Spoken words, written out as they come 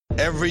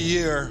Every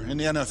year in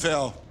the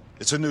NFL,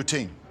 it's a new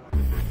team.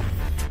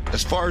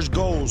 As far as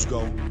goals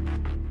go,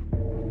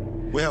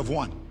 we have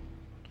one.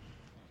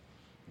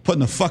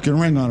 Putting a fucking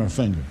ring on our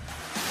finger.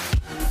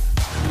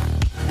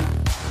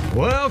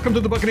 Welcome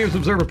to the Buccaneers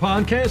Observer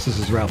Podcast. This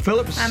is Ralph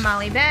Phillips. I'm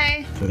Molly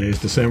Bay. Today's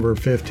December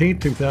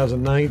 15th,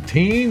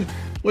 2019.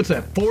 What's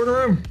that, 4 in a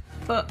row?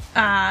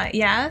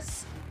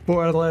 Yes.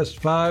 4 out of the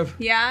last 5?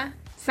 Yeah,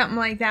 something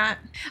like that.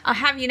 I'll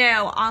have you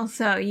know,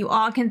 also, you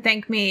all can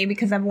thank me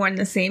because I've worn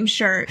the same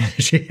shirt.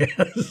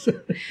 Yes.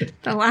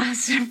 The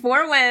last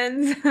 4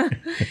 wins.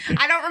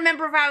 I don't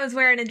remember if I was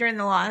wearing it during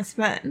the loss,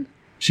 but...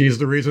 She's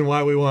the reason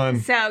why we won.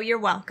 So, you're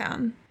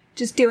welcome.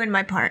 Just doing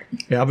my part.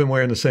 Yeah, I've been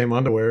wearing the same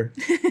underwear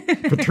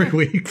for 3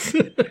 weeks.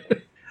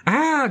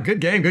 Good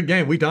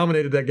game. We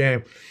dominated that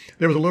game.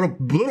 There was a little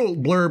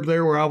blurb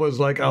there where I was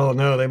like, oh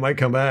no, they might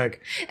come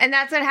back. And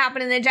that's what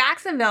happened in the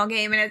Jacksonville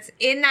game. And it's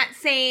in that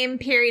same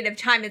period of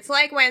time. It's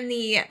like when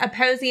the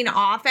opposing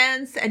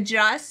offense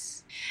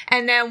adjusts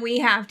and then we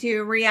have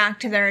to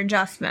react to their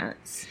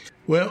adjustments.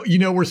 Well, you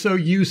know, we're so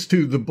used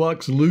to the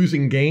Bucs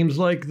losing games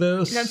like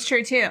this. That's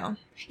true too.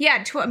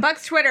 Yeah,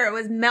 Bucs Twitter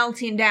was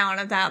melting down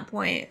at that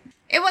point.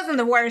 It wasn't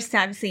the worst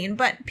I've seen,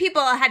 but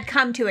people had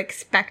come to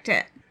expect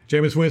it.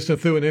 Jameis Winston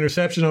threw an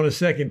interception on his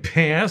second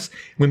pass.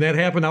 When that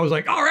happened, I was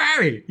like, all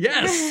right,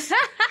 yes.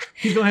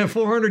 He's going to have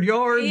 400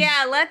 yards.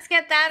 Yeah, let's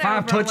get that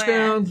 5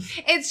 touchdowns.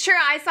 With. It's true.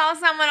 I saw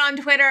someone on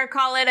Twitter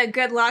call it a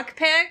good luck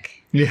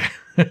pick. Yeah.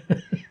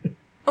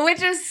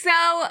 Which is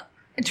so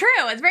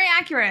true. It's very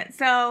accurate.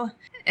 So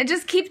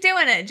just keep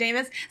doing it,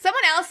 Jameis.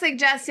 Someone else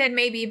suggested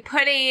maybe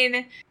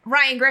putting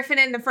Ryan Griffin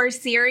in the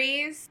first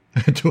series.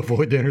 To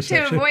avoid the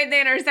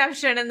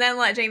interception. And then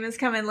let Jameis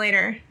come in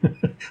later.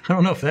 I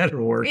don't know if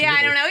that'll work. Yeah,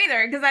 I don't know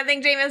either, because I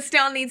think Jameis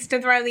still needs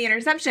to throw the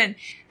interception.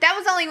 That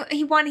was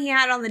only one he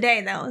had on the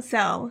day, though,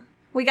 so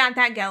we got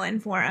that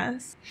going for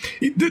us.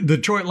 The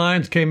Detroit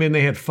Lions came in,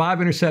 they had 5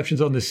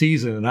 interceptions on the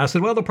season, and I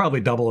said, well, they'll probably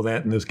double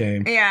that in this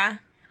game. Yeah,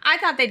 I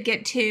thought they'd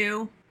get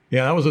 2.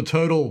 Yeah, that was a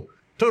total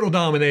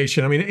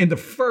domination. I mean, in the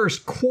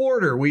first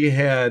quarter, we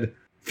had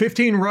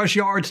 15 rush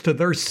yards to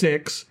their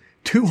 6,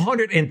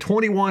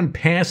 221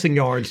 passing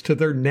yards to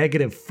their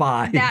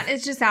 -5. That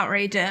is just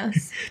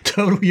outrageous.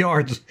 Total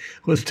yards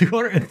was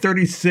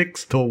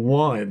 236 to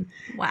 1.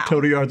 Wow.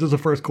 Total yards was the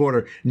first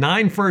quarter.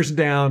 9 first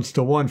downs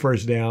to 1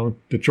 first down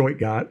Detroit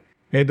got.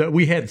 And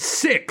we had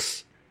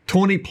 6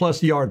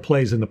 20-plus yard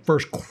plays in the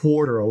first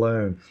quarter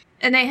alone.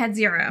 And they had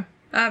 0,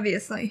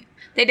 obviously.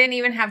 They didn't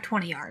even have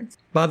 20 yards.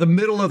 By the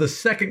middle of the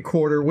second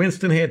quarter,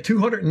 Winston had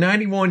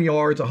 291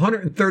 yards,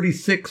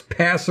 136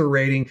 passer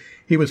rating.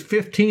 He was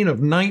 15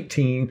 of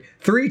 19,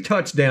 3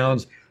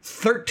 touchdowns,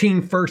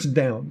 13 first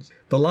downs.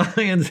 The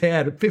Lions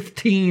had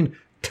 15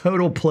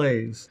 total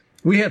plays.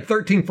 We had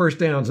 13 first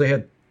downs. They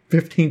had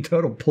 15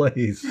 total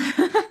plays.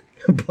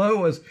 Bo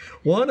was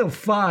 1 of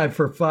 5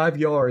 for 5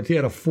 yards. He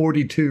had a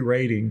 42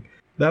 rating.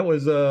 That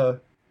was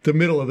the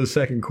middle of the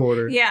second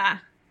quarter. Yeah.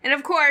 And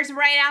of course,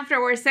 right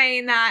after we're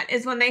saying that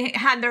is when they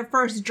had their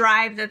first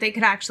drive that they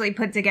could actually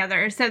put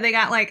together. So they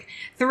got like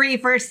 3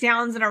 first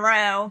downs in a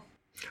row.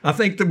 I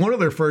think that one of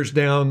their first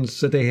downs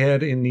that they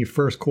had in the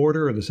first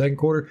quarter or the second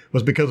quarter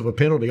was because of a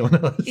penalty on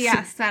us.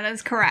 Yes, that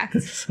is correct.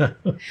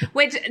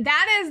 Which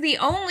that is the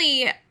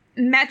only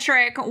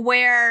metric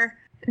where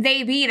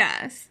they beat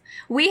us.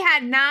 We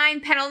had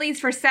 9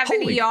 penalties for 70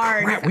 Holy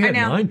yards. Crap, we had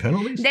 9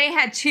 penalties? They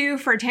had 2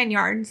 for 10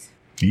 yards.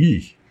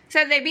 Eesh.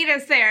 So they beat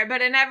us there,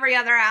 but in every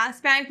other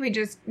aspect, we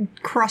just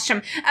crushed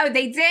them. Oh,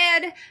 they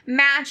did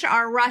match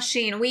our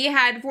rushing. We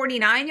had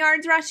 49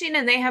 yards rushing,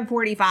 and they had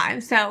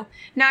 45, so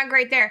not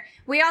great there.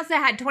 We also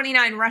had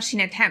 29 rushing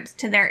attempts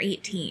to their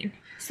 18.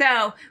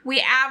 So we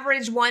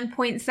averaged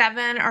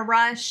 1.7 a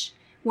rush,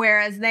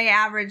 whereas they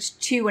averaged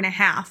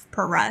 2.5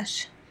 per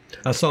rush.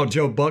 I saw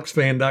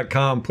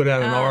JoeBucksFan.com put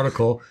out an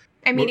article.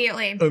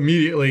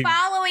 Immediately.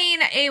 Following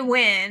a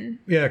win.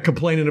 Yeah,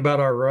 complaining about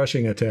our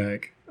rushing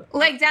attack.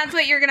 Like, that's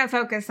what you're going to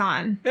focus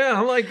on. Yeah,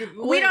 I'm like...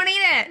 We don't need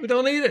it. We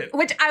don't need it.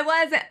 Which I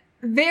was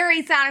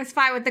very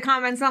satisfied with the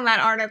comments on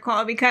that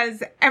article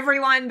because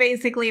everyone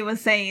basically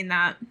was saying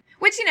that.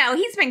 Which, you know,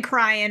 he's been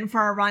crying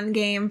for a run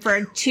game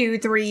for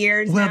 2-3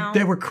 years now. Well,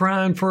 they were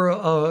crying for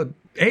a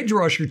edge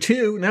rusher,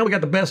 too. Now we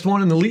got the best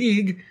one in the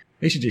league.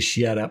 They should just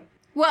shut up.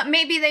 Well,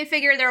 maybe they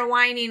figure their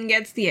whining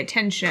gets the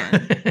attention.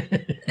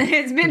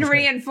 It's been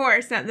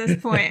reinforced at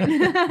this point.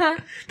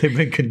 They've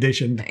been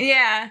conditioned.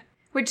 Yeah.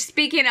 Which,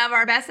 speaking of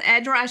our best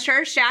edge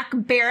rusher, Shaq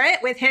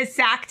Barrett, with his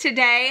sack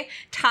today,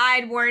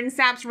 tied Warren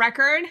Sapp's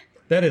record.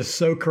 That is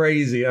so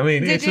crazy. I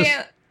mean, did you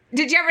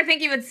ever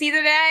think you would see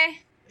the day?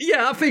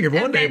 Yeah, I figured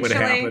one day it would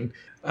happen.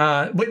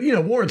 But, you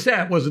know, Warren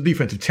Sapp was a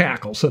defensive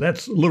tackle, so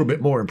that's a little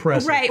bit more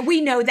impressive. Right. We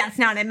know that's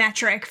not a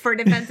metric for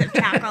defensive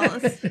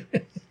tackles.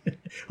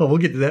 Oh, we'll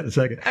get to that in a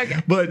second.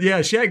 Okay. But yeah,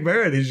 Shaq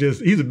Barrett he's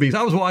a beast.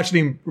 I was watching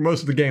him for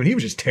most of the game. He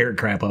was just tearing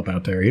crap up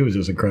out there. He was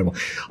just incredible.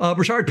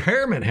 Brashard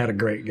Perriman had a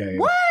great game.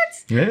 What?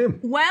 Yeah.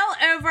 Well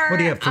over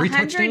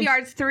 100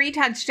 yards, 3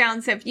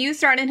 touchdowns. So if you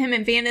started him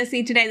in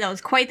fantasy today, that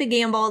was quite the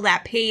gamble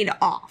that paid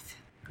off.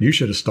 You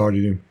should have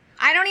started him.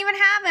 I don't even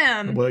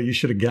have him. Well, you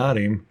should have got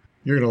him.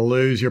 You're going to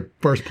lose your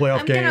first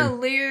playoff game. I'm going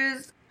to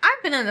lose.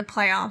 I've been in the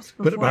playoffs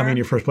before. But I mean,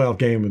 your first playoff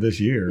game of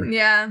this year.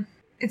 Yeah.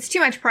 It's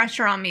too much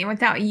pressure on me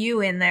without you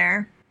in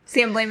there.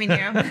 See, I'm blaming you.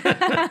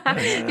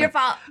 Your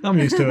fault. I'm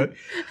used to it.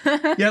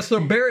 Yeah, so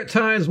Barrett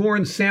ties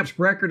Warren Sapp's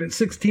record at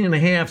 16 and a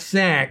half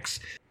sacks.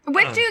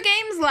 With 2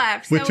 games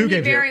left. With so 2 he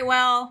games, very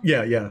well.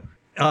 Yeah.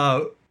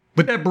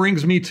 But that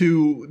brings me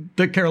to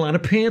the Carolina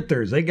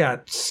Panthers. They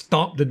got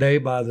stomped today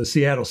by the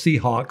Seattle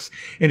Seahawks.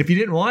 And if you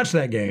didn't watch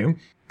that game,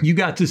 you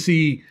got to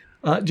see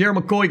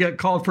Gerald McCoy got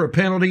called for a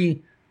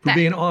penalty for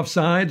being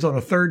offsides on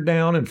a 3rd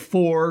down and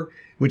 4,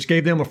 which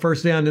gave them a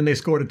first down. Then they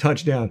scored a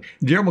touchdown.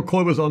 Gerald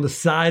McCoy was on the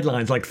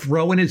sidelines, like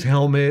throwing his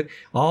helmet,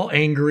 all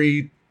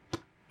angry,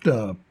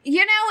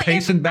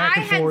 pacing back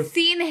and forth. I had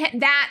seen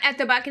that at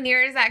the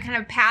Buccaneers, that kind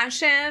of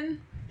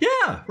passion.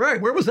 Yeah, right.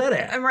 Where was that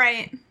at?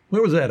 Right.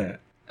 Where was that at?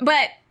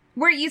 But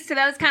we're used to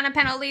those kind of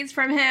penalties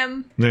from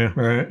him. Yeah,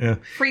 right. Yeah.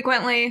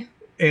 Frequently.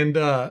 And,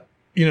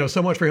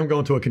 so much for him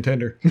going to a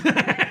contender.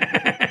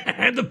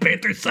 The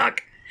Panthers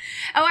suck.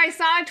 Oh, I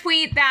saw a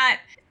tweet that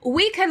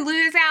we could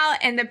lose out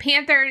and the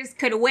Panthers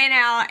could win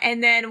out,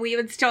 and then we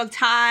would still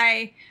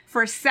tie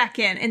for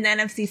second in the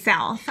NFC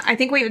South. I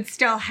think we would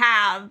still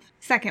have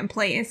second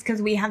place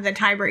because we have the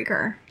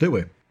tiebreaker. Do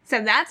we?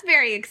 So that's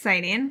very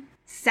exciting.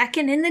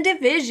 Second in the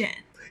division.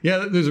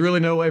 Yeah, there's really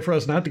no way for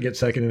us not to get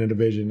second in the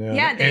division now.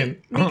 Yeah,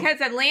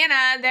 because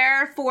Atlanta,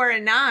 they're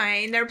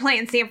 4-9. They're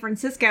playing San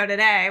Francisco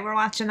today. We're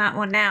watching that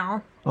one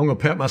now. I'm going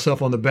to pat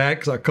myself on the back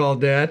because I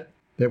called that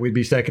we'd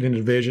be second in the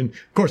division.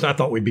 Of course, I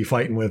thought we'd be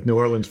fighting with New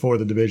Orleans for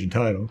the division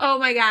title. Oh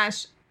my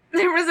gosh.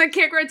 There was a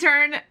kick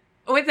return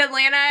with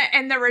Atlanta,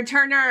 and the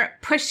returner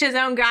pushed his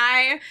own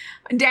guy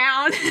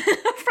down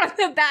from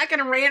the back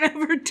and ran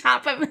over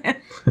top of him.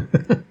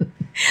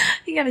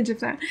 He got a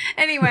gypped out.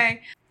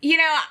 Anyway,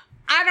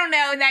 I don't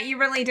know that you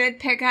really did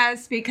pick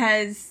us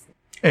because...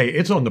 Hey,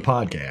 it's on the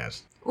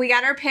podcast. We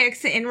got our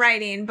picks in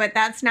writing, but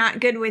that's not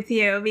good with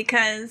you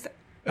because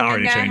I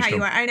already know changed how them.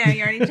 you are. I know,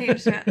 you already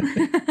changed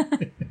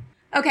it.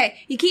 Okay,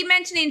 you keep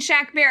mentioning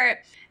Shaq Barrett.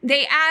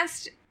 They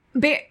asked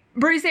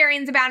Bruce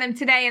Arians about him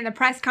today in the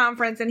press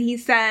conference, and he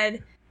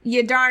said,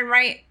 "You darn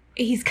right,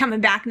 he's coming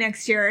back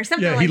next year," or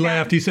something like that. Yeah, he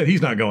laughed. He said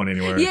he's not going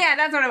anywhere. Yeah,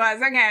 that's what it was.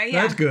 Okay,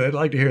 yeah. That's good. I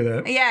like to hear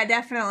that. Yeah,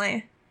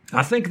 definitely.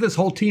 I think this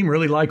whole team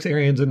really likes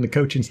Arians and the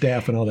coaching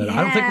staff and all that. Yeah.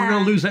 I don't think we're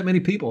going to lose that many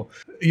people.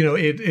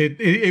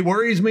 It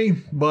worries me,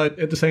 but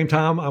at the same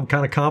time, I'm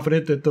kind of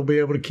confident that they'll be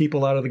able to keep a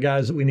lot of the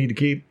guys that we need to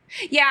keep.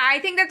 Yeah, I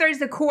think that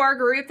there's a core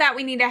group that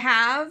we need to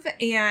have,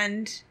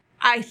 and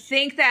I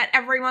think that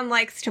everyone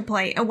likes to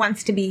play and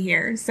wants to be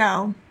here.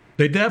 So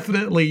they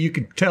definitely, you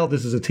can tell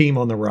this is a team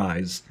on the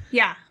rise.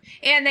 Yeah.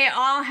 And they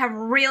all have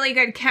really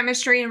good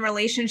chemistry and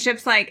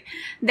relationships. Like,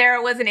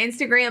 there was an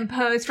Instagram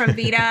post from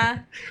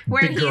Vita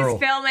where he's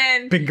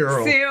filming Big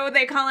Girl. Sue.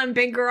 They call him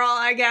Big Girl,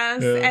 I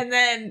guess. Yeah. And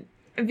then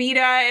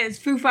Vita is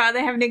Fufa.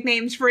 They have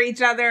nicknames for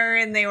each other,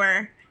 and they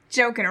were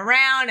joking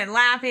around and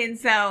laughing.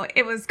 So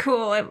it was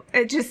cool.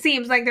 It just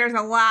seems like there's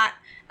a lot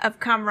of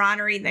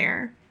camaraderie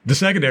there. The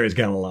secondary's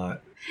got a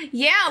lot.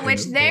 Yeah,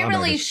 which they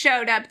really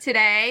showed up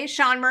today.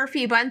 Sean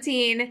Murphy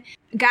Bunting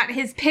got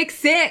his pick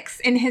 6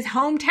 in his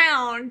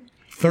hometown.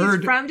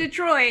 He's from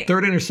Detroit.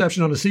 3rd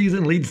interception on the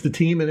season, leads the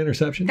team in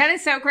interception. That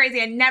is so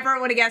crazy. I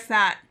never would have guessed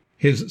that.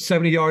 His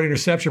 70-yard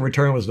interception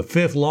return was the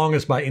 5th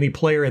longest by any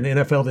player in the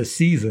NFL this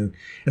season,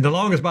 and the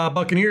longest by a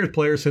Buccaneers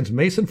player since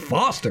Mason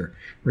Foster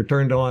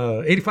returned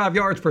on 85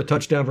 yards for a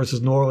touchdown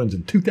versus New Orleans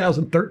in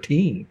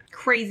 2013.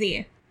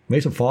 Crazy.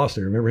 Mason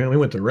Foster, remember him? He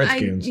went to the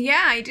Redskins.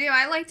 Yeah, I do.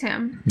 I liked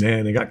him. Yeah,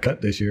 and he got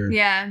cut this year.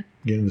 Yeah.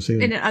 Getting the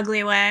season. In an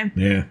ugly way.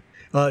 Yeah.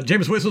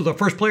 Jameis Winston's the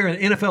first player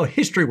in NFL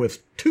history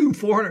with 2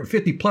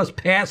 450-plus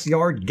pass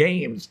yard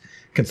games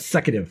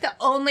consecutive. The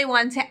only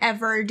one to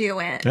ever do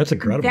it. That's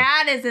incredible.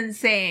 That is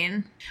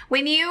insane.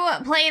 When you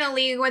play in a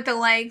league with the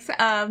likes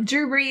of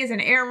Drew Brees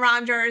and Aaron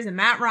Rodgers and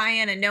Matt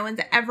Ryan, and no one's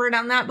ever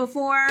done that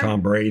before. Tom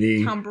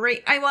Brady. Well,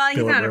 he's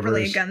Phillip not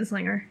really a Rivers.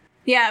 gunslinger.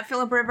 Yeah,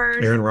 Phillip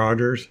Rivers. Aaron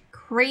Rodgers.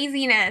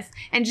 Craziness.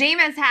 And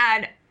Jameis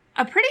had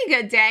a pretty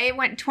good day.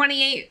 Went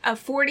 28 of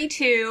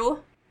 42,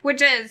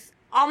 which is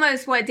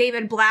almost what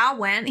David Blau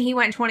went. He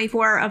went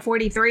 24 of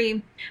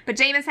 43. But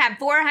Jameis had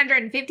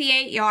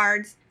 458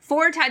 yards,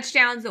 4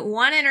 touchdowns,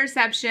 1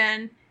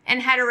 interception,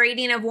 and had a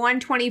rating of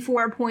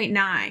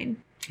 124.9.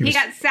 He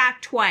got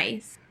sacked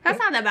twice. That's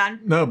not that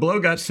bad. No, Blow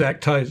got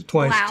sacked twice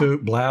Blau. too.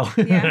 Blau.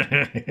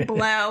 Yeah.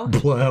 Blow.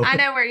 Blow. I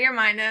know where your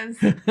mind is.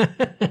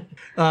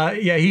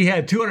 Yeah, he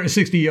had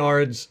 260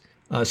 yards,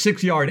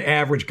 6-yard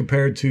average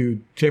compared to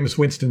Jameis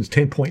Winston's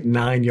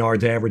 10.9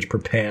 yards average per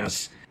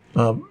pass.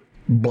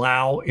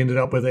 Blau ended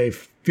up with a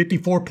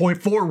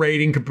 54.4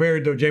 rating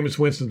compared to Jameis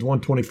Winston's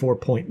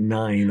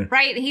 124.9.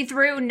 Right. He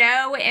threw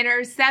no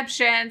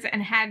interceptions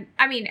and had,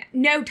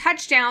 no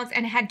touchdowns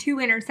and had 2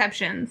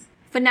 interceptions.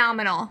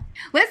 Phenomenal.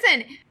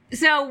 Listen,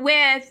 so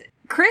with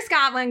Chris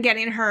Godwin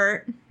getting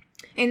hurt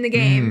in the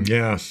game.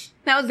 Yes.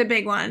 That was a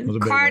big one.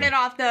 Carted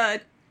off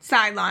the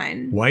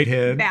sideline.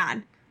 Whitehead.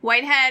 Bad.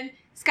 Whitehead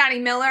Scotty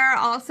Miller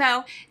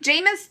also.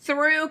 Jameis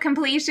threw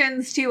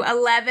completions to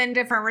 11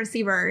 different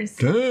receivers.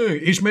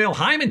 Good. Ishmael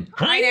Hyman.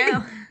 I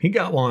know. He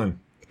got one.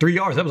 3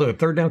 yards. That was a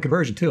third down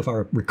conversion, too, if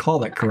I recall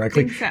that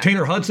correctly. think so.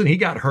 Tanner Hudson, he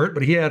got hurt,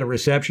 but he had a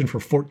reception for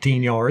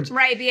 14 yards.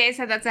 Right, BA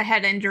said that's a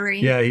head injury.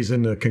 Yeah, he's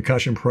in the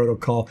concussion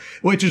protocol,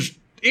 which is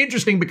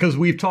interesting because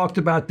we've talked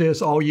about this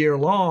all year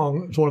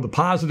long. It's one of the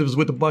positives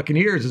with the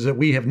Buccaneers is that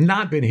we have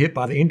not been hit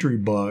by the injury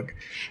bug.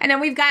 And then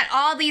we've got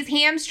all these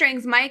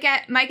hamstrings. Mike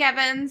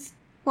Evans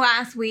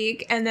last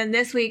week, and then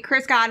this week,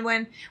 Chris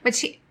Godwin,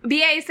 which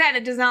BA said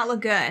it does not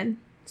look good.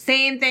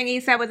 Same thing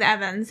he said with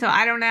Evans, so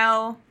I don't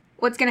know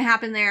what's going to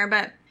happen there,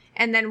 but...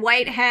 And then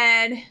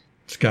Whitehead.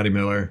 Scotty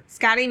Miller.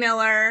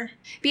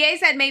 BA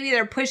said maybe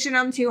they're pushing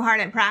them too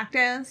hard at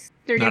practice.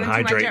 They're Not doing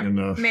too much. hydrating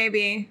enough.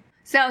 Maybe.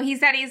 So he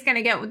said he's going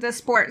to get with the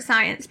sports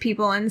science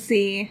people and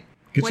see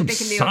Get what some they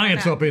can do.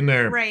 science with up in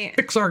there. Right.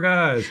 Fix our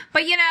guys.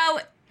 But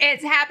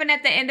it's happened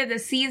at the end of the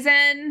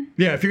season.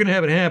 Yeah, if you're going to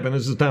have it happen,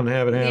 this is the time to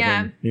have it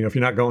happen. Yeah. If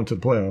you're not going to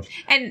the playoffs.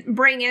 And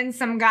bring in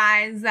some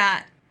guys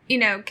that,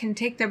 can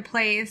take their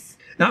place.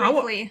 Now,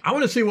 briefly. I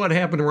want to see what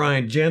happened to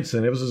Ryan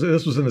Jensen.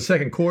 This was in the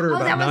second quarter, Oh,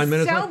 about that 9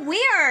 minutes was so left.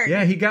 weird.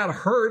 Yeah, he got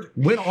hurt,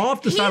 went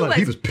off the sideline.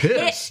 He was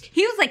pissed.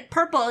 He was like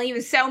purple. He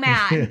was so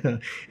mad. Yeah.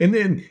 And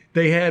then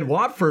they had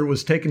Watford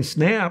was taking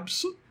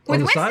snaps on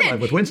the sideline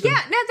with Winston.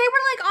 Yeah, no, they were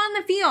like on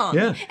the field.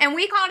 Yeah. And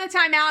we called a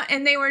timeout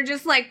and they were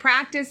just like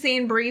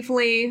practicing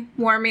briefly,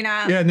 warming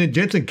up. Yeah, and then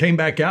Jensen came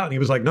back out and he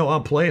was like, "No,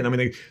 I'm playing." I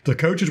mean, the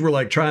coaches were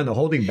like trying to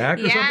hold him back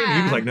or something.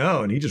 He was like,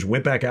 "No," and he just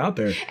went back out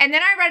there. And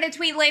then I read a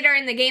tweet later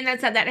in the game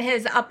that said that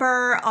his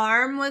upper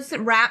arm was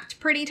wrapped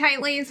pretty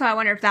tightly, so I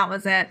wonder if that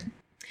was it.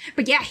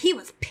 But yeah, he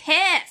was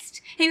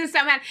pissed. He was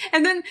so mad.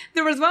 And then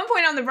there was one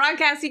point on the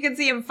broadcast you could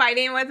see him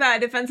fighting with a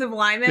defensive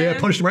lineman. Yeah,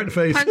 punched him right in the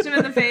face. Punched him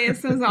in the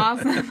face. It was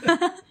awesome.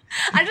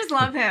 I just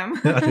love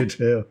him. I did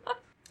too.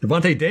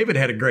 Devontae David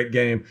had a great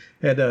game.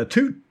 Had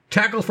 2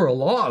 tackles for a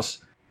loss.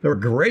 They were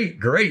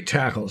great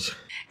tackles.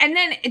 And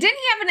then didn't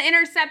he have an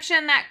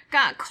interception that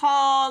got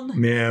called?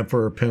 Yeah,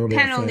 for a penalty.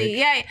 I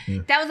Penalty. think.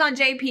 Yeah, that was on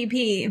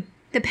JPP.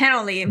 The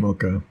penalty.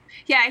 Okay.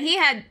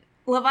 Yeah,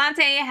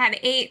 Levante had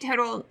 8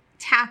 total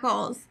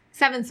tackles,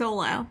 7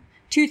 solo,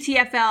 2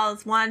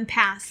 TFLs, 1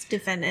 pass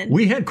defended.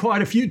 We had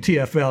quite a few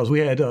TFLs. We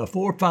had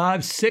 4,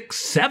 5, 6,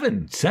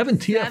 7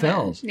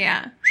 TFLs.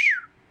 Yeah.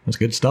 That's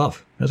good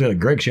stuff. That's like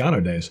Greg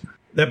Schiano days.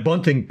 That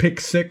bunting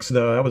pick 6,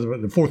 though, that was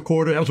the fourth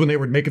quarter. That was when they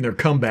were making their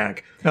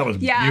comeback. That was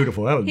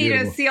beautiful. That was he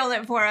beautiful. just sealed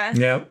it for us.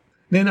 Yep.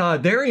 Then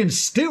Darian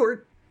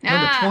Stewart,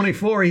 number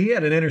 24, he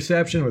had an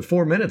interception with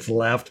 4 minutes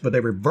left, but they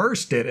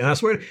reversed it. And I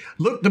swear,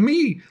 looked to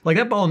me like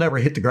that ball never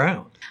hit the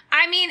ground.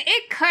 I mean,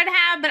 it could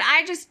have, but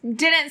I just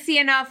didn't see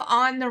enough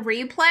on the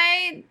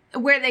replay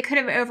where they could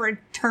have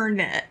overturned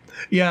it.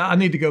 Yeah, I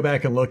need to go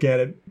back and look at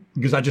it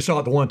because I just saw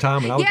it the one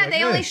time. And I was like,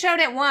 they only showed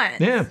it once.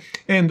 Yeah.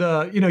 And,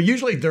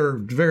 usually they're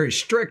very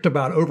strict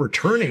about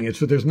overturning it,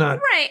 so there's not.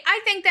 Right. I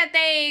think that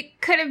they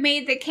could have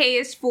made the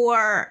case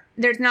for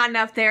there's not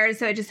enough there,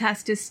 so it just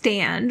has to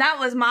stand. That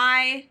was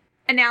my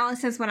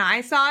analysis when I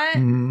saw it.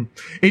 Mm-hmm.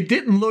 It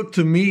didn't look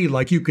to me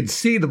like you could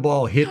see the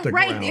ball hit the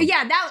right. ground.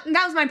 Yeah, that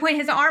was my point.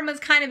 His arm was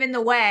kind of in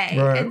the way.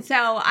 Right. And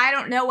so I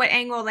don't know what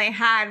angle they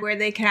had where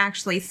they could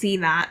actually see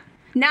that.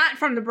 Not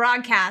from the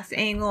broadcast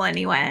angle,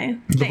 anyway.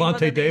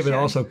 Devontae David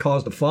also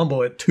caused a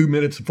fumble at 2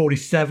 minutes and 40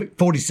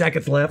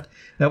 seconds left.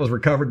 That was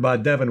recovered by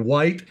Devin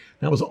White.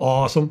 That was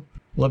awesome.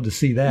 Love to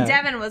see that.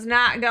 Devin was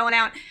not going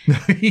out.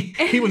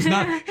 he was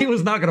not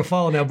going to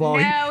fall on that ball.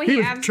 No, he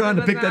was trying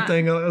to pick that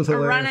thing up. It was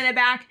hilarious. Running it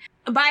back.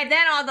 By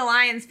then, all the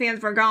Lions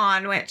fans were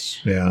gone,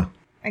 which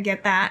I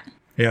get that.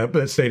 Yeah, but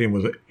that stadium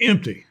was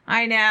empty.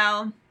 I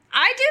know.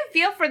 I do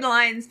feel for the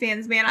Lions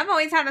fans, man. I've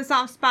always had a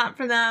soft spot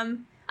for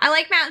them. I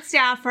like Matt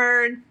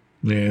Stafford.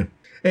 Yeah.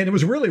 And it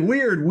was really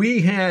weird.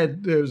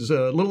 There was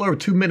a little over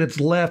 2 minutes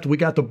left. We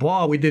got the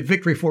ball. We did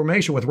victory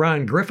formation with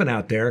Ryan Griffin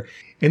out there.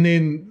 And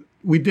then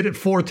we did it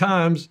 4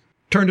 times,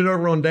 turned it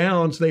over on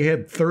downs. They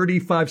had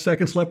 35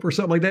 seconds left or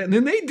something like that. And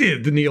then they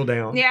did the kneel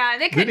down. Yeah,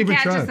 they couldn't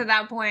catch us at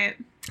that point.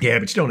 Yeah,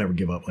 but you don't ever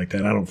give up like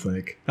that, I don't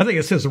think. I think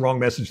it sends the wrong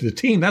message to the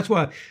team. That's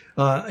why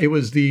it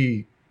was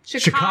the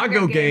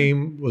Chicago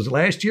game was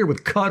last year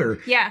with Cutter.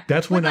 Yeah.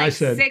 That's when I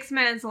said 6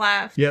 minutes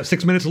left. Yeah,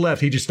 6 minutes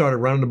left. He just started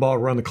running the ball,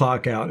 run the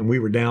clock out, and we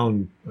were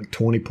down like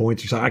 20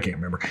 points or something. I can't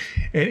remember.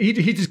 And he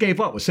just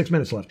gave up with 6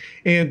 minutes left.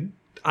 And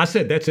I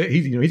said, that's it.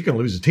 He's going to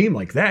lose a team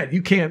like that.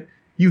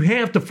 You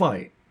have to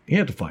fight. You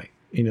have to fight.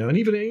 And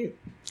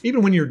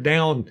even when you're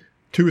down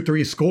 2 or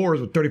 3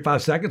 scores with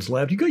 35 seconds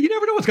left, you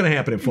never know what's going to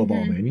happen in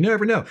football, man. You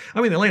never know.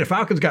 I mean, the Atlanta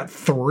Falcons got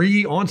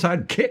 3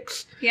 onside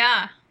kicks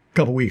a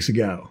couple weeks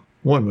ago.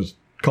 One was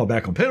called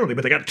back on penalty,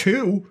 but they got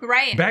 2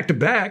 back to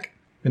back.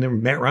 And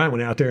then Matt Ryan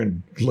went out there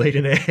and laid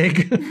an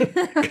egg.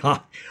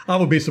 God, I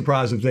would be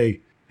surprised if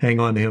they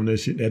hang on to him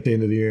at the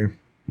end of the year.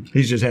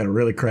 He's just had a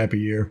really crappy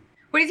year.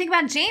 What do you think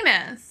about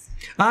Jameis?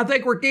 I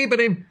think we're keeping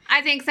him.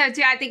 I think so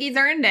too. I think he's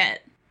earned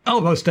it.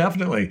 Oh, most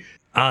definitely.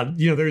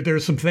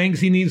 There's some things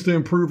he needs to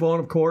improve on,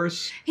 of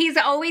course. He's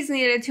always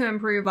needed to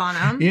improve on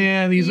them.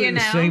 Yeah, these are the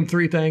same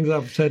 3 things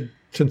I've said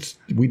since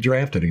we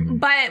drafted him.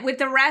 But with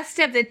the rest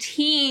of the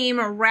team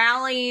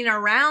rallying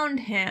around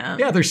him.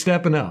 Yeah, they're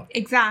stepping up.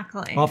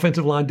 Exactly.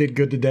 Offensive line did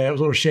good today. It was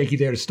a little shaky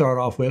there to start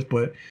off with,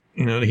 but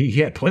he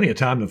had plenty of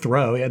time to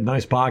throw. He had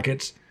nice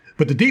pockets.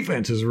 But the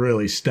defense is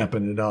really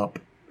stepping it up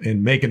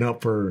and making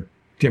up for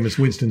Jameis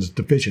Winston's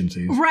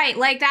deficiencies. Right,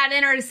 like that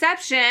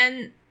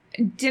interception,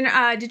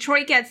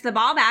 Detroit gets the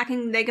ball back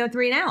and they go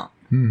 3-and-out.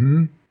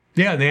 Mm-hmm.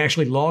 Yeah, and they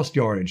actually lost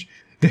yardage.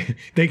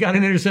 They got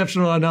an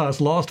interception on us,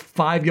 lost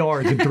 5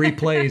 yards in 3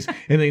 plays,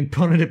 and then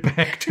punted it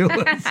back to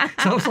us.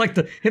 So it's like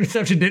the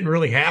interception didn't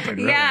really happen.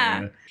 Really.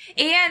 Yeah.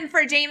 And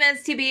for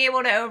Jameis to be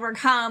able to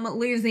overcome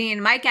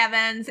losing Mike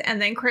Evans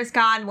and then Chris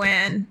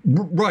Godwin.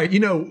 Right.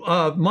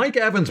 Mike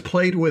Evans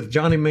played with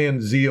Johnny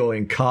Manziel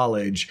in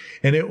college,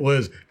 and it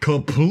was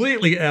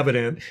completely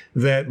evident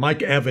that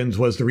Mike Evans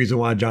was the reason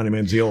why Johnny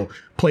Manziel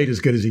played as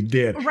good as he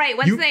did. Right.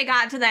 Once they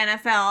got to the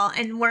NFL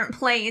and weren't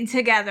playing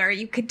together,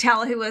 you could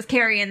tell who was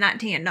carrying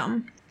that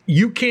tandem.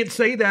 You can't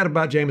say that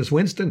about Jameis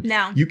Winston.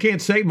 No. You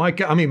can't say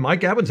Mike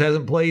Evans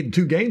hasn't played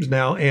 2 games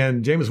now,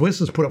 and Jameis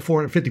Winston's put up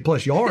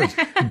 450-plus yards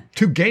in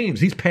 2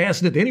 games. He's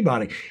passing it to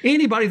anybody.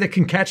 Anybody that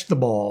can catch the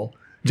ball,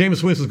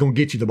 Jameis Winston's going to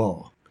get you the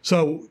ball.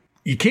 So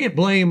you can't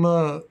blame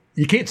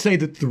you can't say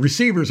that the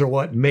receivers are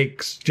what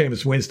makes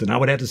Jameis Winston. I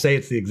would have to say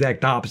it's the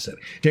exact opposite.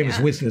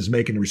 Jameis Winston is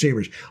making the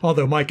receivers.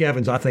 Although Mike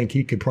Evans, I think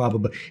he could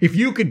probably, if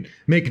you could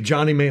make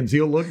Johnny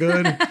Manziel look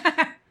good,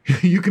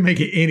 you can make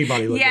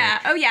anybody look good.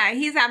 Oh, yeah.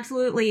 He's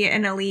absolutely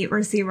an elite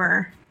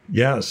receiver.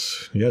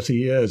 Yes,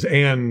 he is.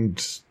 And,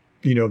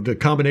 the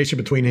combination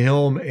between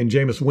him and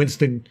Jameis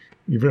Winston,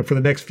 even for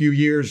the next few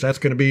years, that's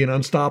going to be an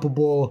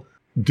unstoppable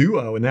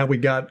duo. And now we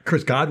got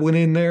Chris Godwin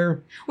in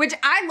there. Which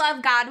I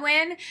love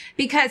Godwin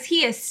because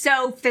he is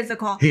so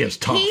physical. He is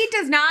tough. He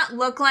does not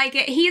look like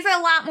it. He's a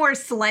lot more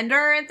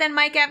slender than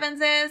Mike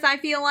Evans is, I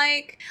feel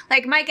like.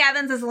 Like, Mike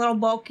Evans is a little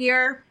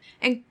bulkier.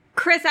 And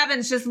Chris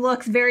Evans just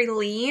looks very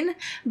lean,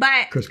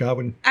 but Chris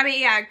Godwin. I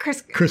mean, yeah,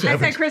 Chris Evans. I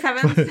said Chris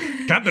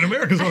Evans. Captain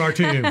America's on our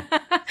team.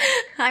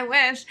 I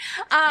wish.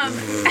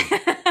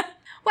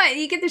 What?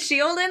 You get the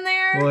shield in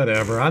there?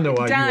 Whatever. I know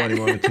why you want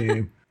him on the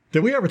team.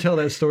 Did we ever tell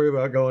that story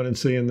about going and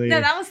seeing the? No,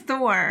 that was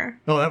Thor.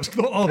 Oh, that was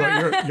Thor. Oh,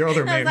 your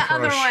other man crush.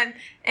 That was the other one.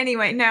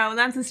 Anyway, no,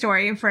 that's a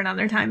story for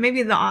another time.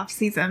 Maybe the off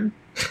season.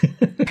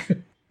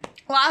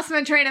 Lost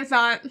my train of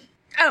thought.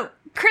 Oh,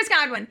 Chris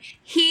Godwin.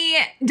 He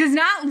does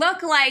not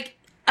look like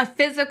a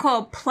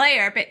physical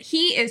player, but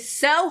he is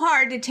so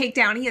hard to take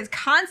down. He is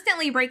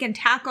constantly breaking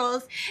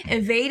tackles,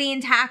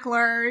 evading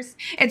tacklers.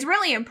 It's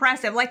really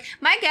impressive. Like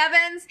Mike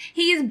Evans,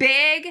 he's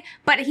big,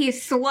 but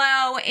he's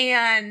slow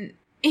and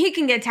he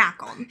can get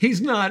tackled.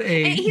 He's not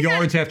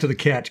yards after the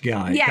catch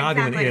guy. Yeah,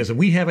 Godwin exactly. is, and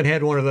we haven't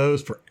had one of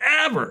those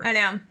forever. I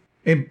know.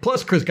 And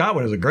plus, Chris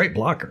Godwin is a great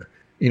blocker.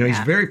 He's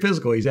very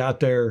physical. He's out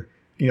there.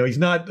 He's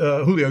not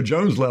Julio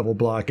Jones level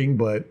blocking,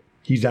 but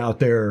he's out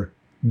there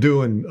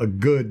doing a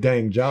good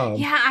dang job.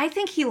 Yeah, I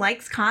think he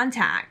likes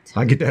contact.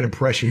 I get that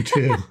impression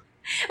too.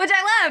 Which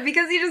I love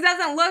because he just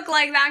doesn't look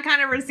like that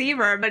kind of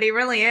receiver, but he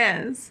really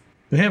is.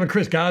 And having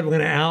Chris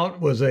Godwin out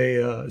was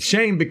a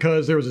shame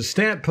because there was a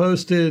stat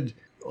posted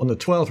on the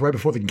 12th right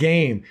before the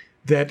game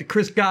that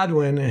Chris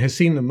Godwin has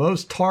seen the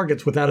most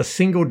targets without a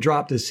single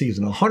drop this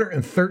season,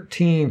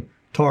 113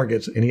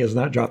 targets, and he has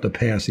not dropped a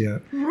pass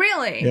yet.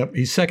 Really? Yep,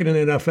 he's second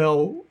in the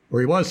NFL. Or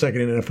he was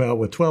second in the NFL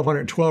with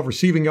 1,212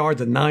 receiving yards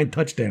and 9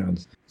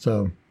 touchdowns.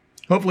 So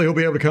hopefully he'll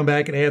be able to come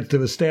back and add to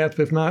his stats.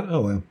 If not,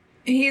 oh well.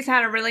 He's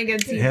had a really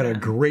good season. He had a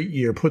great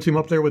year. Puts him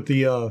up there with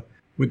the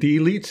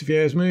elites, if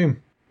you ask me.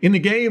 In the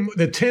game,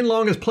 the 10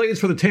 longest plays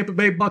for the Tampa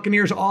Bay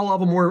Buccaneers, all of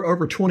them were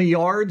over 20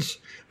 yards.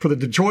 For the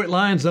Detroit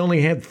Lions, they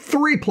only had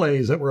 3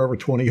 plays that were over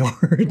 20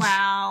 yards.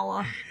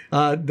 Wow.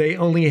 They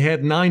only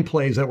had 9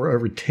 plays that were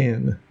over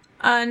 10.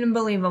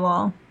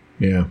 Unbelievable.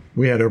 Yeah,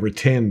 we had over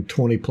 10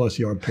 20-plus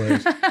yard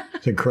plays.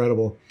 It's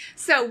incredible.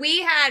 So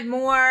we had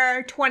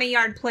more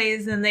 20-yard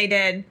plays than they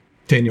did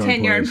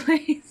 10-yard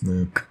plays.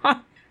 Yeah.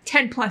 God,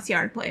 10-plus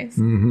yard plays.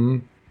 Mm-hmm.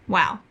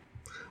 Wow.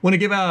 Want to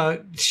give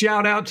a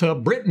shout out to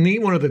Brittany,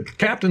 one of the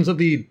captains of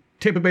the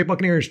Tampa Bay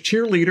Buccaneers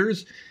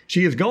cheerleaders.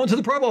 She is going to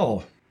the Pro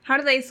Bowl. How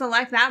do they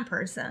select that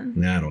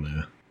person? I don't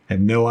know. Have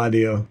no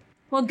idea.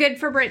 Well, good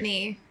for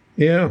Brittany.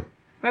 Yeah.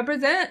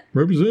 Represent.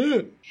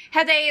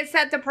 Have they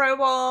set the Pro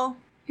Bowl?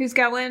 Who's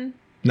going?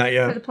 Not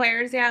yet. For the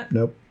players yet?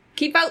 Nope.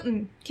 Keep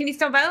voting. Can you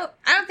still vote?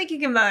 I don't think you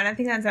can vote. I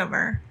think that's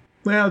over.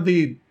 Well,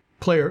 the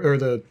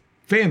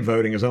fan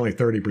voting is only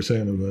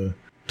 30% of the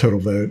total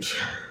votes.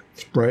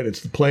 Right?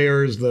 It's the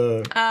players,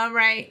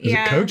 right. Is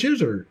it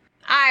coaches or?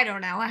 I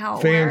don't know how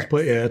it fans works.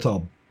 play. Yeah, it's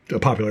all a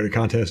popularity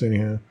contest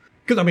anyhow.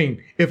 Because,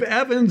 if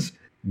Evans,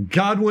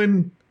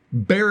 Godwin,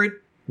 Barrett,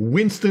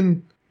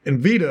 Winston, and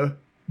Vita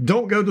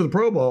don't go to the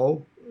Pro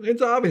Bowl,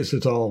 it's obvious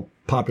it's all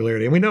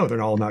popularity. And we know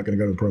they're all not going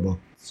to go to the Pro Bowl.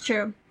 It's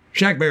true.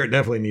 Shaq Barrett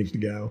definitely needs to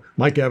go.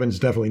 Mike Evans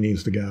definitely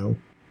needs to go.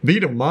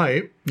 Vita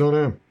might. Don't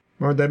know.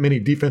 Aren't that many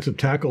defensive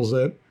tackles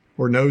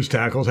or nose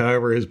tackles,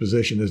 however his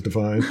position is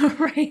defined.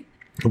 Right.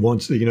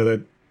 Once,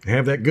 that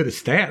have that good at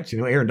stats.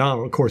 Aaron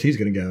Donald, of course, he's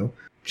going to go.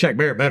 Shaq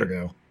Barrett better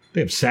go.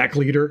 They have sack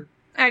leader.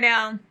 I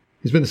know.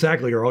 He's been the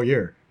sack leader all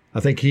year. I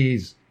think he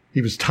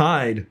was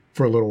tied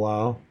for a little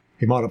while.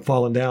 He might have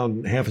fallen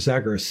down half a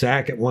sack or a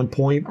sack at one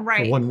point for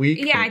 1 week.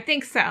 Yeah, I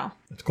think so.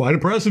 It's quite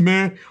impressive,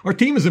 man. Our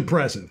team is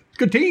impressive. It's a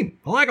good team.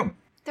 I like them.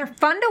 They're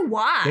fun to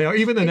watch. Yeah,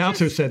 even the It's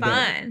announcer just said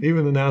that. fun.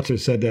 Even the announcer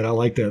said that. I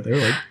like that. They're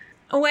like,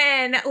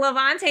 When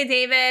Levante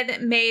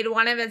David made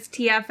one of his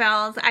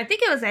TFLs, I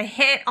think it was a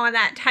hit on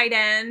that tight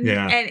end.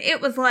 Yeah. And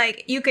it was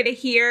like you could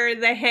hear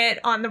the hit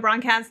on the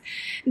broadcast.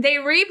 They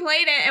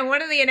replayed it, and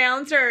one of the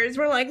announcers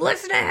were like,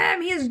 listen to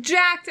him. He's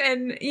jacked.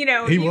 And, you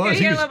He could was.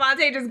 hear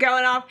Levante just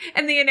going off.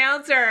 And the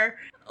announcer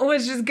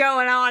was just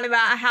going on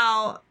about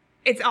how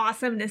it's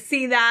awesome to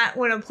see that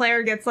when a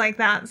player gets like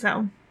that.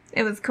 So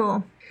it was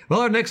cool. well,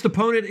 our next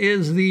opponent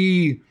is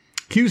the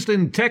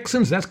Houston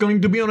Texans. That's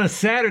going to be on a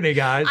Saturday,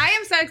 guys. I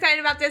am so excited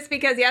about this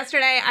because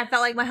yesterday I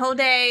felt like my whole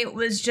day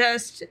was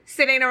just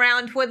sitting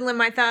around twiddling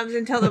my thumbs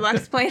until the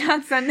Bucks played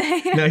on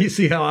Sunday. Now you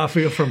see how I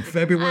feel from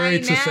February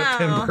to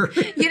September.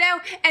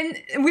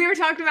 And we were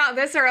talking about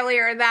this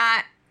earlier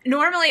that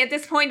normally at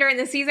this point during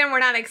the season, we're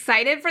not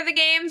excited for the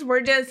games.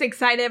 We're just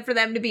excited for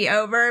them to be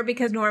over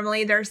because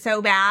normally they're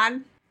so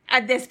bad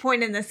at this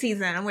point in the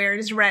season and we're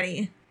just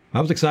ready. I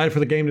was excited for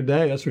the game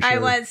today, that's for sure. I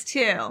was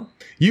too.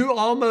 You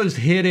almost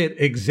hit it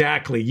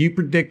exactly. You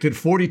predicted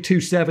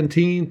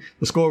 42-17.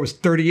 The score was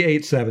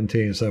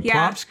 38-17. So Yeah.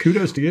 props,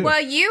 kudos to you. Well,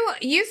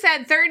 you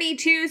said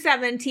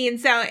 32-17.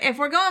 So if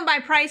we're going by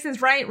Price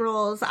is Right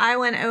rules, I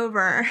went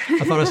over. I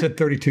thought I said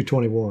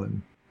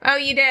 32-21. Oh,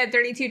 you did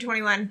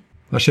 32-21.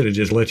 I should have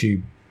just let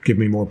you give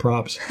me more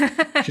props.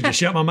 Should just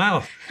shut my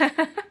mouth.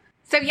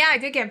 So yeah, I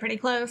did get pretty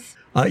close.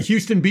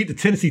 Houston beat the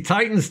Tennessee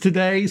Titans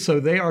today, so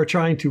they are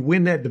trying to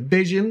win that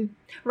division.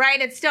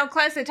 Right, it's still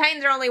close. The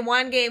Titans are only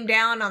one game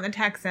down on the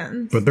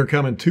Texans. But they're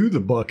coming to the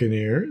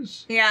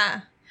Buccaneers.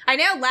 Yeah. I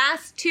know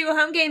last two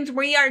home games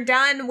we are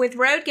done with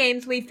road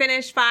games. We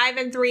finished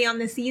 5-3 on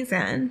the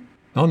season.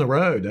 On the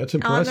road. That's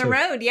impressive. On the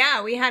road,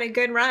 yeah. We had a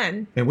good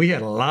run. And we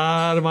had a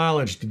lot of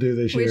mileage to do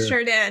this year. We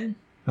sure did.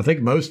 I think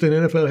most in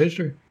NFL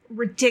history.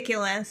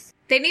 Ridiculous.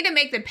 They need to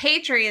make the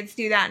Patriots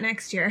do that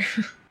next year.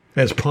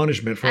 As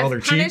punishment for all their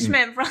As cheating.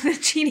 punishment for all the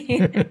cheating.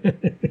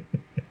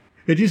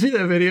 Did you see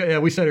that video? Yeah,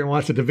 we sat here and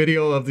watched it. The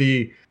video of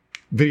the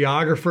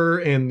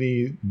videographer and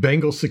the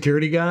Bengals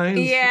security guys.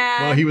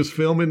 Yeah. While he was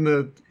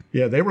filming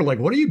Yeah, they were like,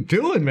 what are you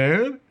doing,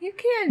 man? You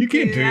can't You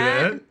can't do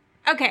that.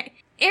 Okay,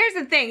 here's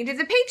the thing. Did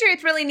the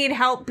Patriots really need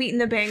help beating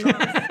the Bengals?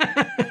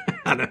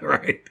 I know,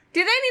 right? Do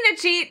they need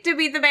to cheat to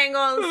beat the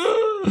Bengals?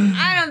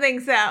 I don't think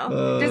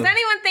so. Does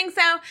anyone think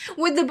so?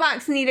 Would the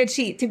Bucks need to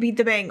cheat to beat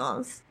the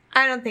Bengals?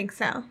 I don't think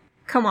so.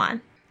 Come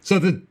on. So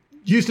the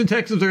Houston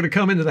Texans are going to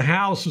come into the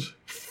house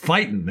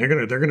fighting. They're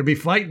gonna be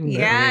fighting.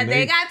 Yeah, I mean,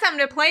 they got something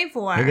to play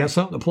for. They got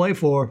something to play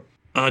for.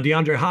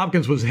 DeAndre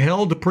Hopkins was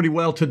held pretty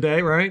well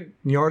today, right?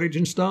 Yardage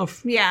and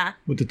stuff Yeah.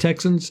 with the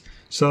Texans.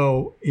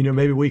 So,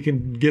 maybe we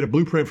can get a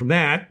blueprint from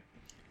that.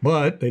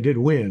 But they did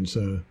win,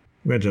 so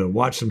we had to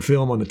watch some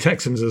film on the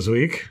Texans this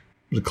week.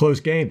 It was a close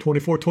game,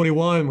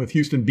 24-21, with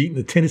Houston beating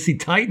the Tennessee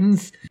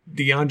Titans.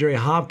 DeAndre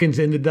Hopkins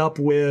ended up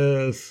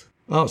with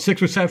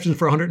 6 receptions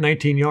for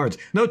 119 yards.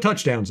 No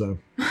touchdowns, though.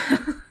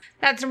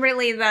 That's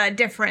really the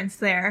difference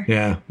there.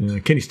 Yeah.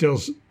 Kenny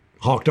Stills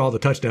hawked all the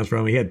touchdowns from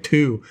him. He had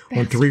 2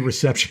 on 3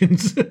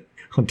 receptions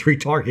on 3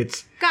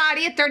 targets. God,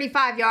 he had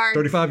 35 yards.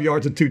 35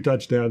 yards and 2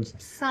 touchdowns.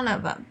 Son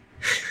of a.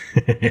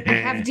 I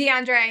have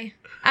DeAndre.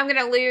 I'm going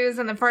to lose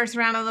in the first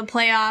round of the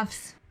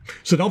playoffs.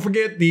 So don't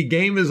forget, the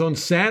game is on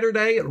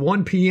Saturday at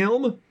 1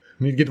 p.m. I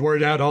need to get the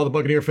word out to all the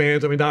Buccaneer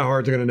fans. I mean,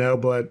 diehards are going to know,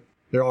 but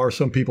there are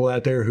some people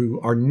out there who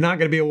are not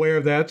going to be aware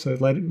of that. So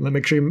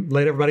make sure you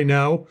let everybody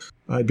know.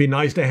 It'd be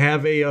nice to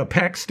have a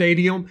packed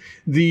stadium.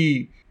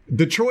 The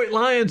Detroit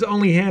Lions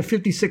only had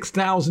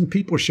 56,000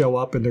 people show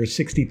up, and there's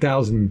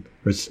 60,000.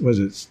 Was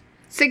it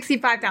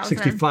 65,000.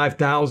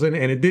 65,000?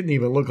 And it didn't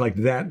even look like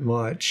that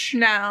much.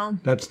 No.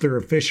 That's the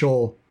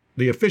official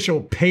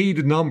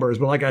paid numbers.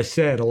 But like I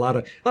said, a lot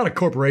of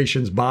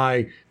corporations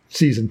buy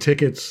season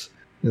tickets,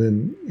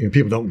 and then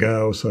people don't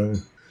go. So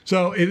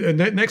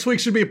next week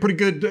should be a pretty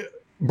good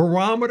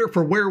barometer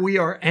for where we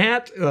are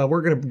at.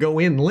 We're going to go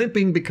in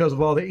limping because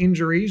of all the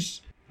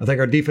injuries. I think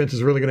our defense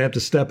is really going to have to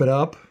step it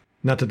up.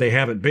 Not that they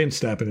haven't been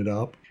stepping it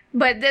up.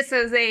 But this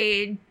is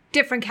a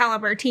different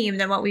caliber team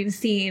than what we've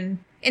seen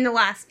in the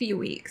last few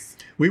weeks.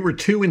 We were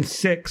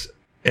 2-6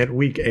 at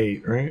week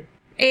 8, right?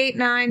 8,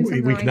 9,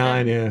 something Week like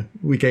 9, that. yeah.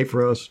 Week 8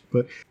 for us.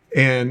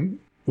 And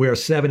we are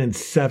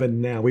 7-7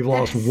 now. We've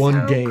lost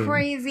one game.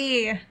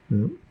 Crazy.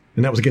 And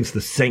that was against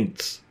the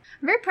Saints.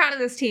 I'm very proud of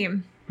this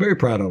team. Very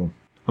proud of them.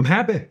 I'm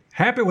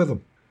happy with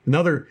them.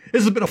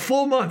 This has been a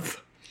full month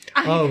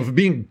of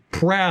being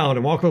proud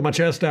and walking with my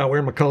chest out,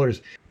 wearing my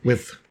colors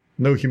with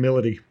no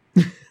humility.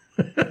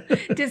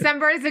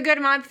 December is a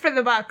good month for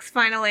the Bucks,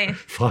 finally.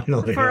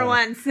 Finally. For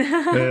once.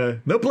 Yeah.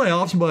 No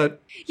playoffs,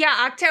 but Yeah,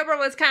 October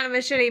was kind of a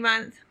shitty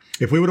month.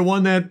 if we would have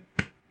won that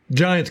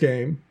Giants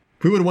game,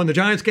 if we would have won the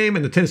Giants game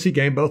and the Tennessee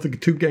game, both of the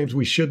 2 games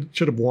we should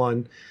have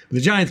won.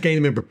 The Giants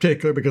game in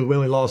particular, because we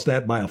only lost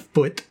that by a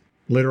foot,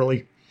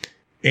 literally.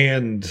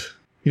 And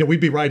we'd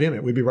be right in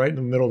it. We'd be right in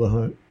the middle of the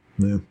hunt.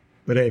 Yeah.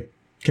 But hey,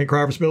 can't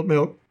cry over spilt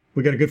milk.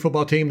 We got a good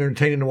football team. They're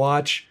entertaining to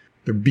watch.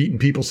 They're beating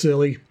people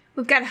silly.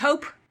 We've got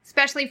hope,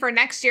 especially for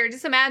next year.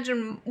 Just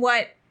imagine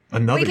what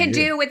Another we can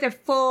year. do with a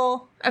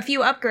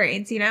few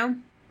upgrades,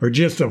 Or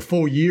just a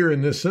full year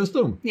in this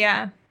system.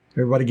 Yeah.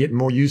 Everybody getting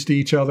more used to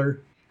each other.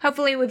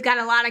 Hopefully we've got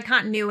a lot of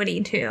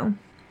continuity, too.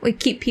 We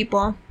keep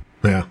people.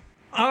 Yeah.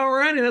 All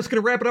right, and that's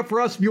going to wrap it up for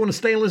us. If you want to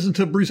stay and listen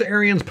to Bruce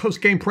Arians'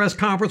 post-game press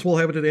conference, we'll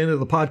have it at the end of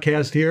the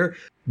podcast here.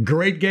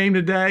 Great game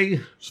today.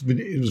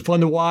 It was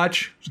fun to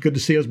watch. It was good to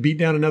see us beat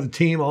down another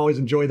team. I always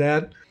enjoy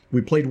that.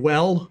 We played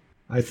well.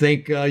 I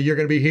think you're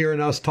going to be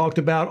hearing us talked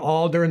about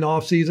all during the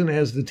offseason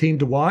as the team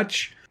to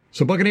watch.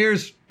 So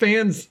Buccaneers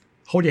fans,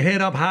 hold your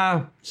head up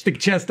high, stick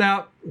your chest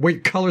out, wear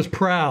your colors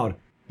proud.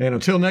 And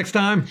until next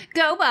time,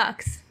 Go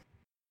Bucks.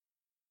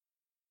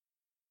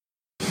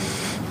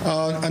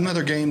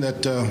 Another game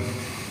that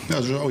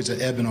there's always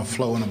an ebb and a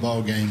flow in a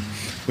ball game.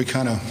 We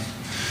kind of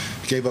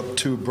gave up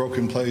 2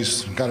 broken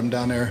plays, got them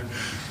down there,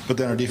 but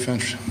then our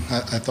defense,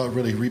 I thought,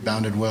 really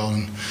rebounded well.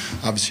 And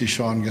obviously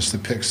Sean gets the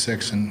pick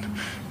 6 and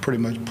pretty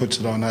much puts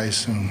it on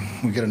ice, and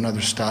we get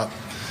another stop.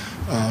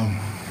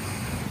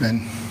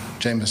 And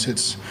Jameis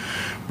hits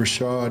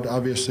Rashad.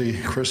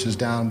 Obviously, Chris is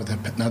down with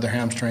another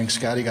hamstring.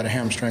 Scotty got a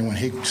hamstring when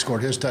he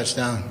scored his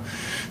touchdown.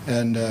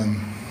 And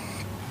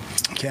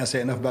can't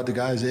say enough about the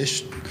guys.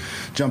 Ish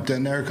jumped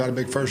in there, got a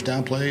big first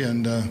down play,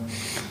 and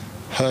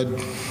Hud,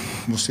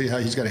 we'll see how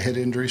he's got a head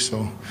injury,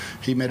 so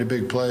he made a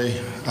big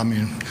play. I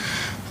mean,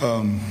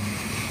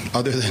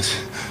 other than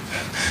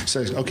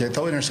says, okay,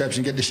 throw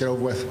interception, get this shit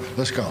over with,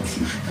 let's go,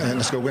 and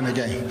let's go win the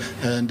game.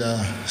 And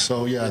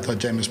so, yeah, I thought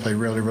Jameis played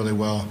really, really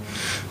well.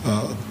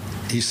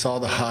 He saw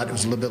the hot, it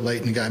was a little bit late,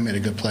 and the guy made a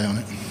good play on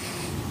it.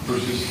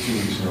 Bruce, 2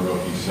 weeks in a row,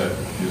 he set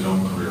his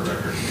own career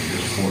record. He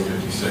goes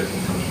 456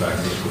 and comes back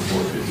and goes for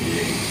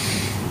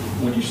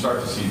 458. When you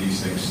start to see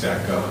these things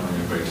stack up, and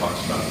everybody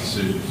talks about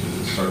decisions,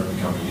 does it start to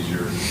become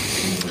easier?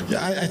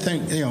 Yeah, I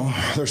think,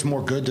 there's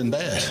more good than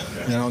bad,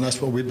 and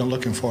that's what we've been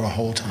looking for the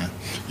whole time,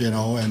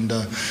 and,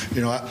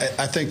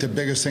 I think the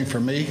biggest thing for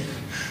me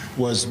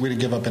was we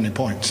didn't give up any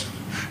points.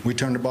 We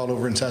turned the ball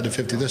over inside the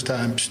 50 this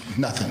time,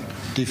 nothing.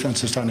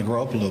 Defense is starting to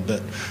grow up a little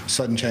bit,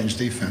 sudden change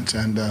defense,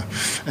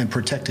 and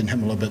protecting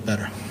him a little bit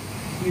better.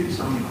 You had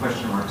so many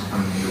question marks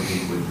coming into the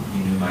week with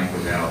you knew Mike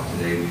was out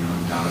today, we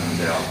know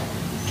Donovan's out.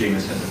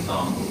 Jameis had the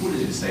thumb. What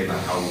does it say about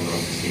how well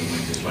this game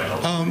went this way?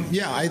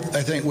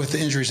 I think with the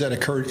injuries that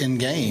occurred in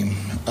game,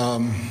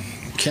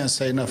 can't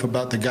say enough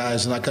about the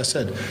guys. And like I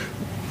said,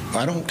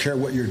 I don't care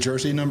what your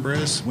jersey number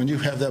is. When you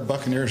have that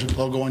Buccaneers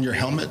logo on your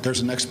helmet, there's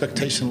an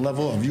expectation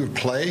level of your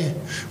play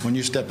when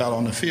you step out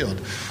on the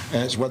field.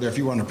 And it's whether if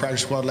you were on the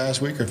practice squad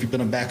last week or if you've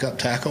been a backup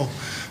tackle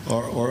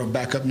or a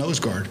backup nose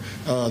guard.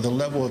 The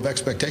level of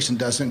expectation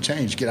doesn't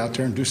change. Get out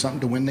there and do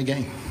something to win the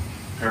game.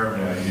 Perriman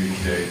had a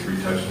huge day, 3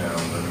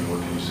 touchdowns. I mean,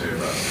 what can you say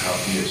about how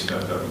he has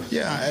stepped up?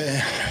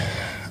 Yeah,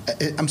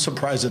 I'm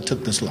surprised it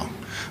took this long.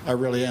 I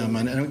really am.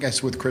 And I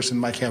guess with Chris and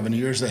Mike having the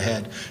years they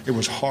had, it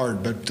was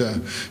hard. But,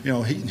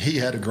 he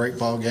had a great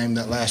ball game.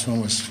 That last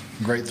one was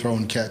great throw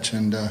and catch.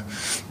 And,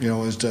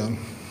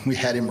 we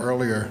had him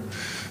earlier,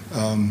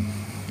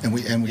 and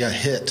we got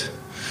hit.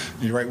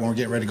 You're right, when we're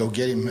getting ready to go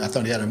get him, I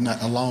thought he had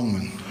a long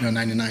one,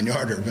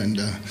 99-yarder.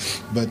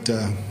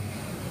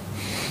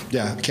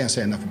 I can't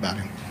say enough about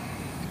him.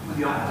 With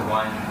the offensive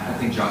line, I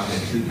think Josh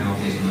had 2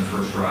 penalties in the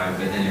first drive,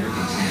 but then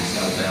everything seemed to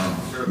settle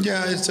down.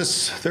 Yeah, it's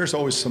just there's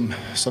always some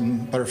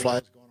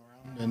butterflies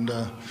going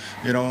around,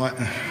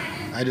 and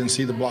I didn't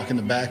see the block in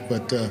the back,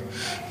 but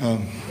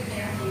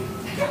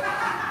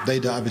they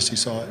obviously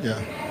saw it.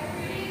 Yeah.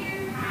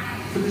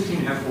 For this team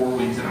to have 4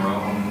 wins in a row,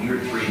 when you're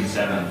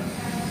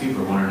 3-7,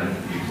 people are wondering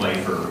if you play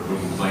for what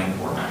you're playing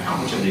for. How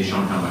much have they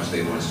shown how much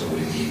they want to still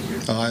win games here?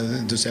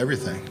 Just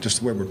everything,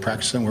 just where we're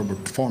practicing, where we're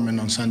performing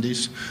on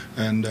Sundays,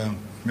 and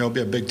it'll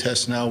be a big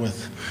test now.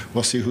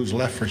 We'll see who's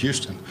left for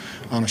Houston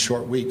on a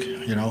short week.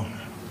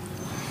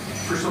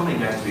 For so many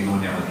guys to be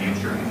going down with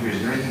hamstring injuries,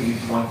 is there anything you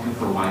point to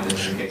for why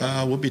that's the case?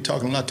 We'll be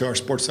talking a lot to our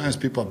sports science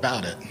people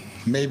about it.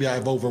 Maybe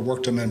I've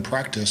overworked them in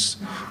practice,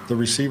 the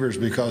receivers,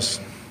 because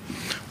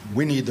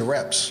we need the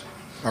reps.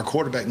 Our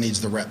quarterback needs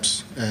the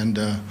reps, and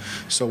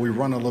so we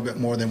run a little bit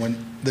more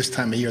than this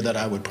time of year that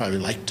I would probably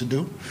like to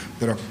do,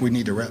 but we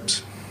need the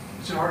reps.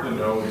 Is it hard to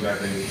know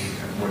exactly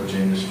what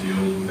Jameis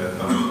feels with that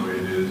thumb, the way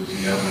it is?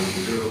 Is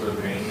there a little bit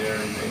of pain there,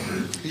 you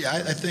think? Yeah,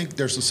 I think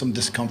there's some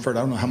discomfort.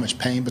 I don't know how much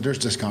pain, but there's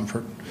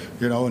discomfort,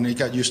 and he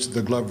got used to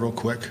the glove real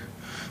quick,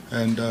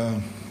 and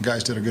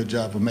guys did a good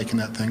job of making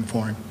that thing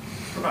for him.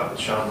 What about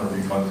the Sean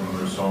Murphy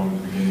Bunting song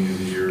at the beginning of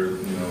the year,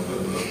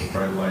 the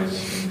bright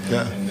lights,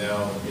 and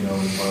now,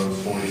 in front of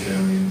 40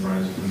 family and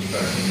friends who's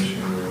back in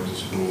Michigan where he went to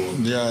school?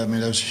 Yeah, I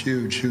mean, that was a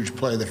huge, huge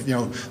play.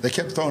 They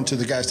kept throwing to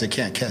the guys they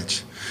can't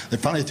catch. They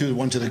finally threw the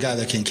one to the guy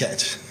that can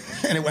catch,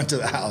 and it went to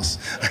the house.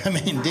 I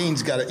mean,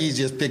 Dean's got the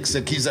easiest pick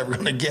six he's ever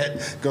going to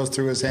get. Goes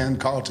through his hand.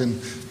 Carlton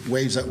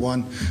waves at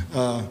one.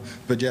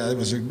 But, yeah, it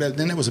was a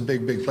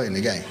big, big play in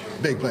the game.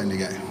 Big play in the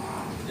game.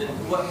 At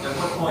what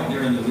point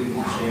during the week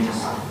did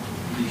Jameis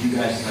did you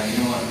guys like,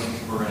 you know what,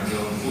 we're going to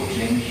go full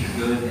change,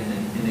 you're good, and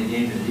then in the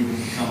game, did it even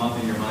come up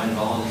in your mind at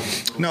all?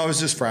 No, it was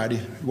just Friday.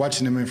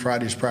 Watching him in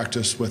Friday's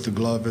practice with the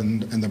glove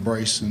and the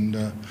brace, and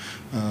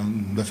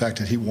the fact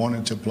that he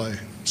wanted to play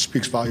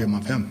speaks volume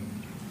of him.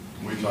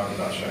 We talked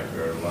about Shaq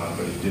Barrett a lot,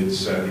 but he did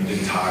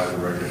tie the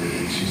record.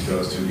 He still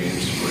has 2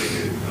 games to break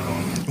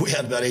it. We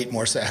had about 8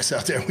 more sacks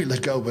out there, and we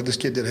let go. But this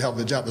kid did a hell of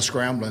a job of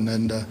scrambling.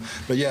 And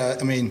but yeah,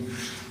 I mean,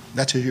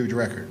 that's a huge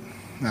record.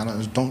 I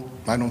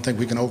don't think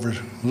we can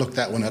overlook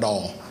that one at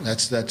all.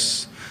 That's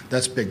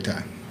big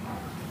time.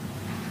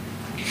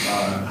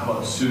 How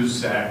about Sue's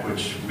sack,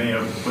 which may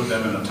have put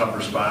them in a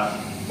tougher spot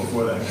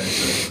before that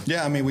game?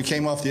 Yeah, I mean, we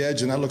came off the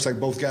edge, and that looks like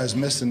both guys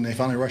missed, and they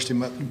finally rushed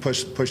him up and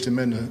pushed him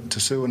into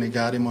Sue, and he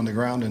got him on the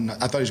ground. And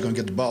I thought he was going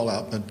to get the ball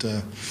out, but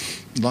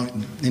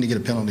need to get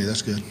a penalty.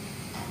 That's good.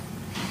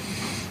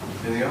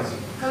 Anything else?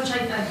 Coach,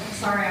 I'm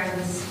sorry I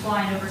was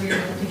flying over here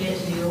to get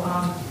to you.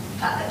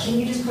 Can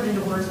you just put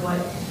into words what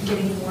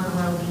getting 4 in a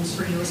row means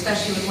for you,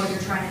 especially with what you're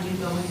trying to do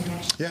going into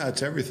next year? Yeah,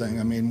 it's everything.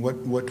 I mean, what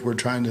we're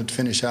trying to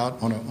finish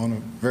out on a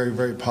very,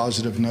 very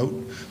positive note,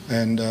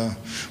 and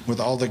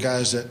with all the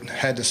guys that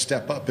had to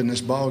step up in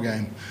this ball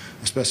game,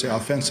 especially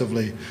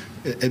offensively,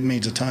 it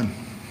means a ton.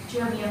 Do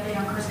you have any update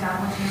on Chris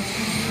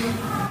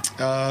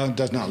Godwin?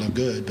 Does not look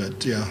good,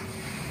 but yeah.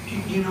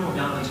 Do you know if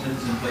Donovan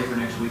Smith is in play for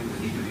next week, that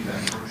he could be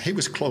back? He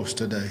was close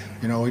today.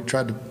 You know, he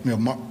tried to,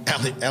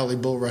 alley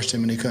bull rushed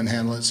him and he couldn't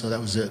handle it, so that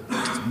was it.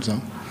 So.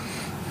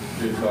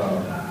 If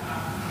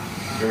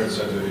Barrett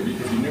said that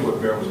if you knew what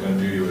Barrett was going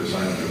to do, you would have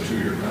signed him to a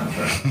 2-year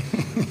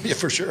contract. Yeah,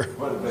 for sure.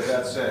 But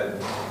that said,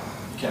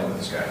 you can't let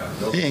this guy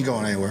out. He ain't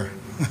going anywhere.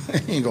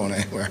 He ain't going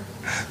anywhere.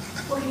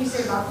 What can you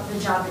say about the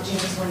job that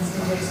James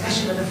Winston did,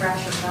 especially with the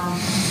fractured thumb?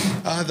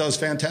 That was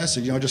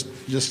fantastic. You know,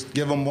 just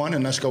give them one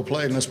and let's go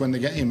play and let's win the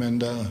game.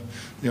 And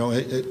you know,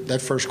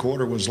 that first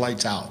quarter was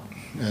lights out.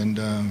 And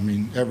I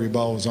mean, every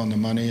ball was on the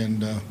money.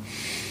 And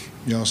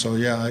you know, so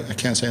yeah, I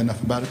can't say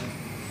enough about it.